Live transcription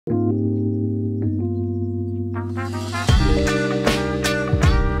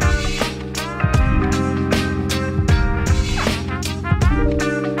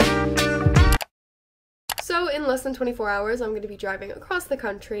less than 24 hours, I'm going to be driving across the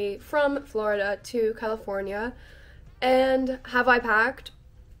country from Florida to California. And have I packed?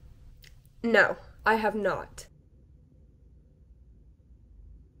 No, I have not.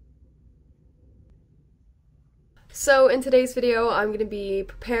 So in today's video, I'm going to be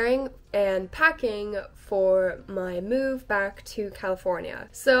preparing and packing for my move back to California.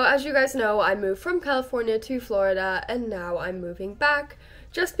 So as you guys know, I moved from California to Florida, and now I'm moving back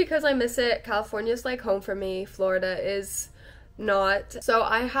just because I miss it. California's like home for me. Florida is not. So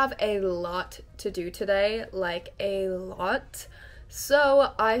I have a lot to do today, like a lot.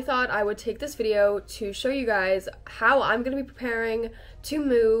 So I thought I would take this video to show you guys how I'm going to be preparing to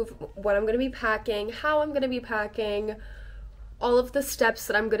move, what I'm going to be packing, how I'm going to be packing, all of the steps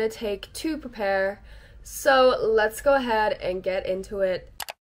that I'm going to take to prepare. So let's go ahead and get into it.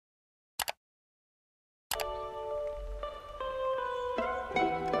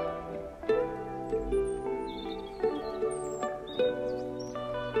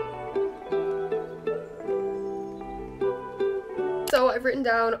 So I've written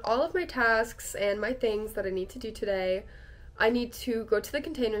down all of my tasks and my things that I need to do today. I need to go to the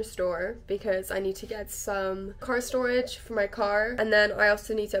container store because I need to get some car storage for my car. And then I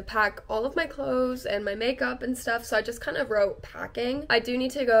also need to pack all of my clothes and my makeup and stuff. So I just kind of wrote packing. I do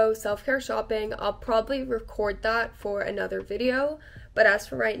need to go self-care shopping. I'll probably record that for another video. But as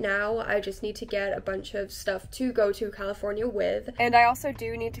for right now, I just need to get a bunch of stuff to go to California with. And I also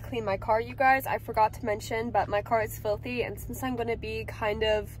do need to clean my car, you guys. I forgot to mention, but my car is filthy. And since I'm going to be kind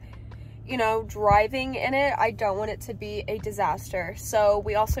of, you know, driving in it, I don't want it to be a disaster. So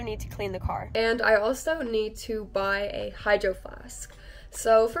we also need to clean the car. And I also need to buy a hydro flask.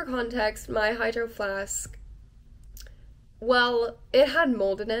 So for context, my hydro flask, well, it had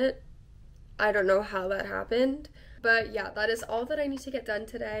mold in it. I don't know how that happened. But yeah, that is all that I need to get done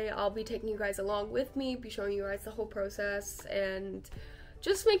today. I'll be taking you guys along with me, be showing you guys the whole process, and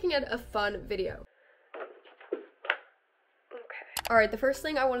just making it a fun video. Alright, the first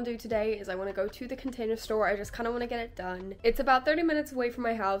thing I want to do today is I want to go to the container store. I just kind of want to get it done. It's about 30 minutes away from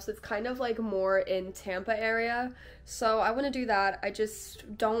my house. It's kind of like more in Tampa area. So I want to do that. I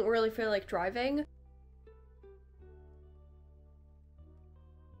just don't really feel like driving.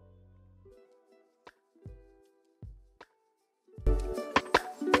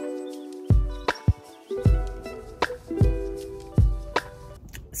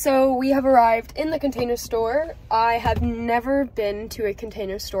 So we have arrived in the container store. I have never been to a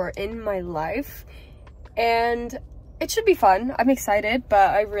container store in my life, and it should be fun. I'm excited, but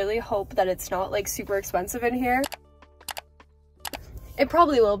I really hope that it's not like super expensive in here. It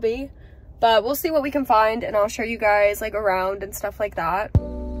probably will be, but we'll see what we can find, and I'll show you guys like around and stuff like that.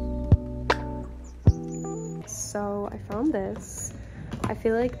 So I found this. I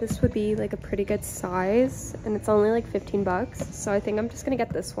feel like this would be like a pretty good size, and it's only like 15 bucks. So I think I'm just gonna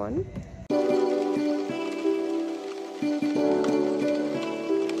get this one.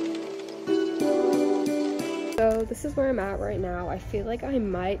 So this is where I'm at right now. I feel like I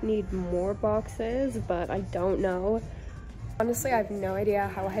might need more boxes, but I don't know. Honestly, I have no idea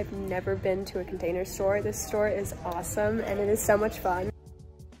how I've never been to a container store. This store is awesome, and it is so much fun.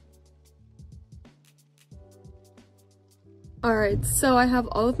 Alright, so I have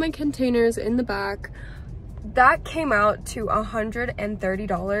all of my containers in the back. That came out to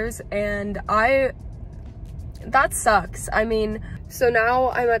 $130, and that sucks. I mean, so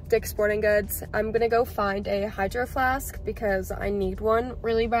now I'm at Dick's Sporting Goods. I'm gonna go find a hydro flask because I need one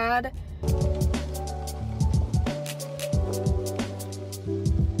really bad.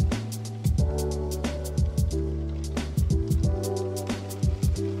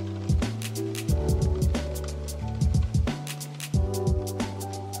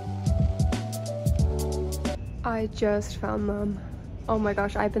 I just found them. Oh my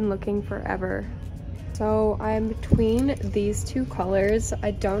gosh, I've been looking forever. So I'm between these two colors.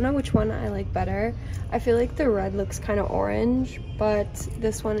 I don't know which one I like better. I feel like the red looks kind of orange, but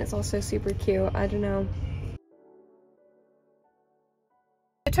this one is also super cute. I don't know.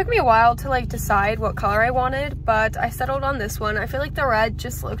 It took me a while to like decide what color I wanted, but I settled on this one. I feel like the red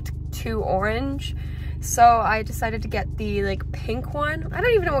just looked too orange, so I decided to get the like pink one. I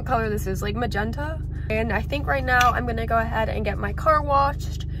don't even know what color this is, like magenta. And I think right now I'm gonna go ahead and get my car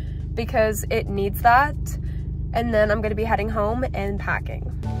washed because it needs that, and then I'm gonna be heading home and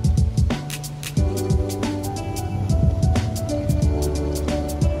packing.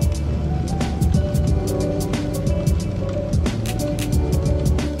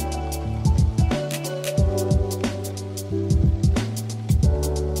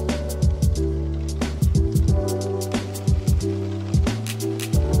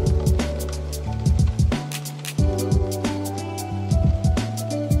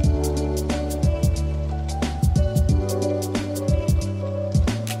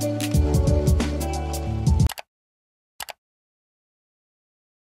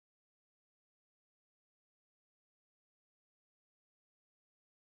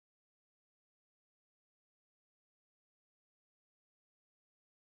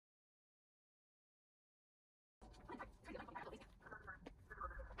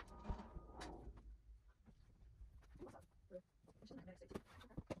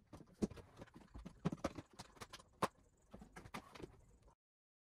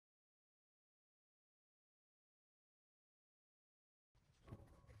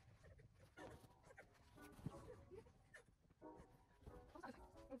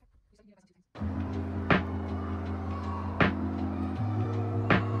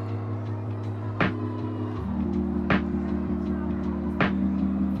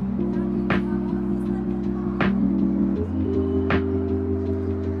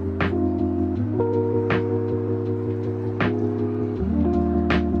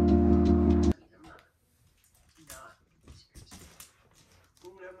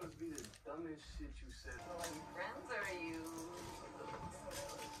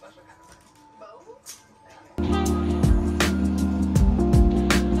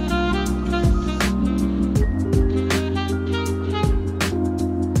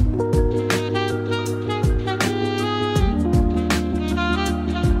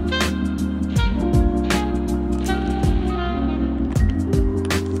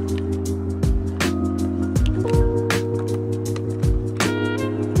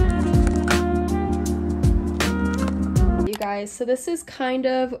 so this is kind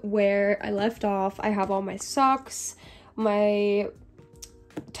of where I left off. I have all my socks, my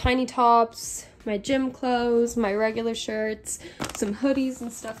tiny tops, my gym clothes, my regular shirts, some hoodies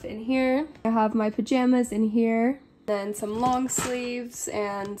and stuff in here. I have my pajamas in here, then some long sleeves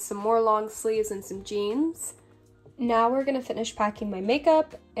and some more long sleeves and some jeans. Now we're gonna finish packing my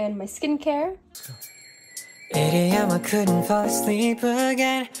makeup and my skincare. 8 a.m. I couldn't fall asleep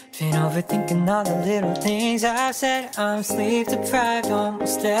again. Been overthinking all the little things I've said. I'm sleep deprived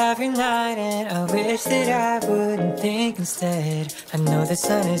almost every night, and I wish that I wouldn't think instead. I know the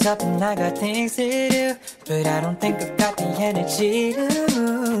sun is up and I got things to do, but I don't think I've got the energy to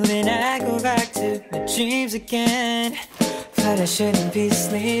move. And I go back to my dreams again, but I shouldn't be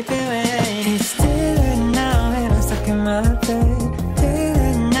sleeping when it's daylight now and I'm stuck in my bed.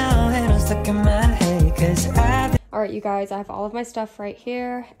 Daylight now and I'm stuck in my head. Alright, you guys, I have all of my stuff right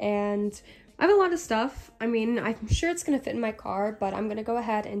here, and I have a lot of stuff. I mean, I'm sure it's going to fit in my car, but I'm going to go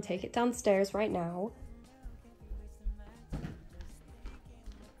ahead and take it downstairs right now.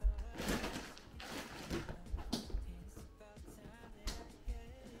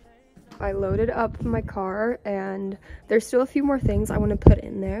 I loaded up my car, and there's still a few more things I want to put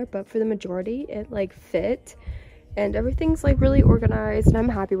in there, but for the majority, it like fit, and everything's like really organized, and I'm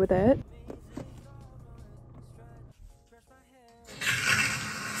happy with it.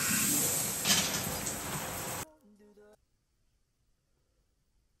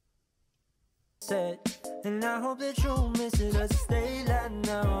 And I hope that you'll miss it as I stay like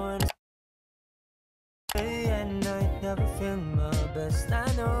now. And day and night, never feel my best.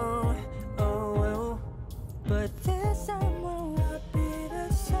 I know